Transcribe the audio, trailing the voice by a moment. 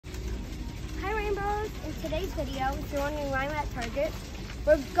in today's video, if you're wondering why I'm at Target,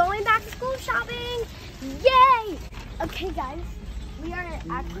 we're going back to school shopping. Yay! Okay guys, we are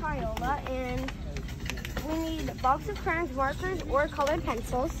at Crayola and we need a box of crayons, markers, or colored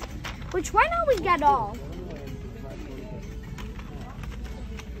pencils, which why don't we get all?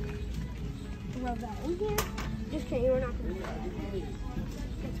 Throw that in here. Just kidding, we're not going to do that.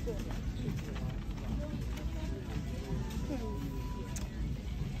 Let's do it.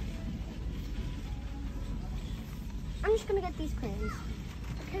 I'm just gonna get these crayons.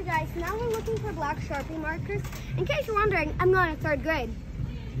 Okay guys, now we're looking for black Sharpie markers. In case you're wondering, I'm going to 3rd grade.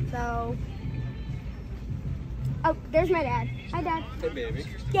 So, oh, there's my dad. Hi Dad. Hey baby.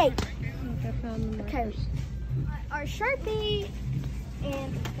 Yay. Okay, our Sharpie,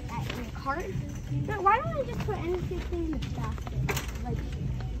 and let's put that in the cart. Now, why don't I just put anything in the basket? Like,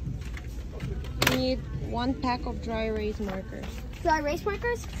 You need 1 pack of dry erase markers. dry erase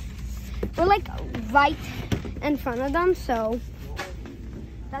markers? We're like right in front of them, so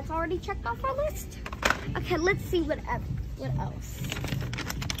that's already checked off our list. Okay, let's see what else.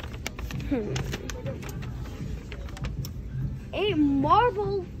 8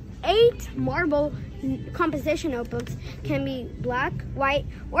 marble composition notebooks can be black, white,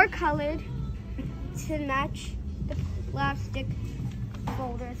 or colored to match the plastic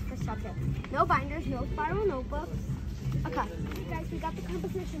folders for subjects. No binders, no spiral notebooks. Okay, guys, we got the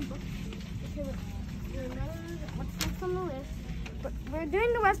composition book. Okay, what's next on the list? But we're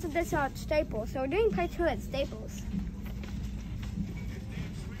doing the rest of this at Staples, so we're doing part 2 at Staples.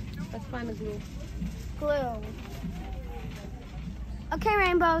 Let's find the glue. Glue. Okay,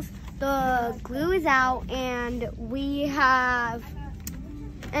 rainbows, the glue is out, and we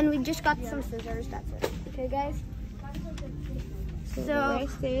just got some scissors. That's it. Okay, guys. So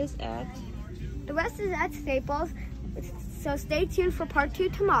the rest is at Staples. So stay tuned for part 2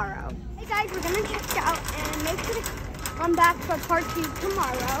 tomorrow. Hey guys, we're gonna check out and make sure to come back for part 2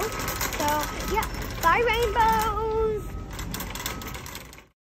 tomorrow. So yeah, bye rainbow.